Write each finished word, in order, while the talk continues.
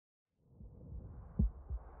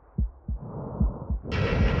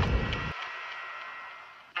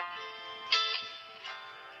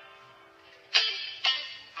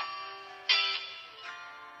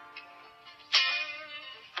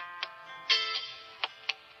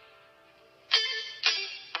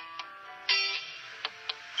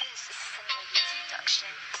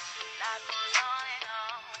Life goes on and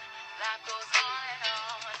on. Life goes on and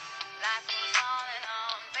on. Life goes on and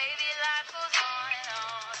on. Baby, life goes on and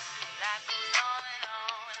on. Life goes on and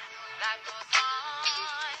on. Life goes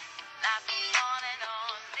on. Life goes on and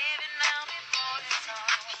on. Living now before it's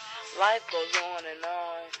on. Life goes on and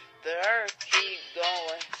on. The earth keeps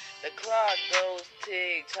going. The clock goes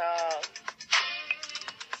tick-tock.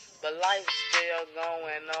 But life's still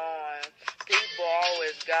going on. People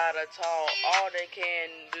always gotta talk. All they can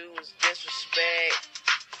do is disrespect.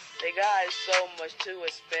 They got so much to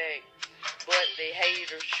expect. But they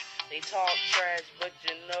haters, they talk trash, but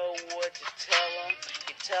you know what you tell them?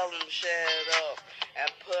 You tell them shut up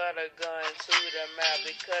and put a gun to their mouth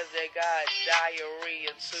because they got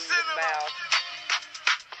diarrhea to the mouth.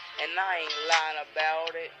 And I ain't lying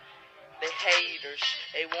about it. The haters,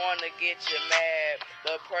 they wanna get you mad,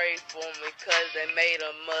 but pray for them because they made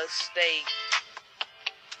a mistake.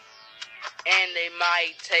 And they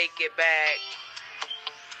might take it back.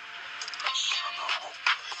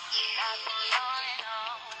 Life goes on and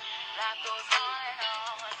on. Life goes on and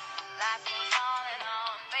on. Life goes on and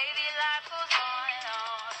on. Baby, life goes on and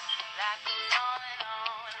on. Life goes on and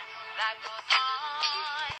on. Life goes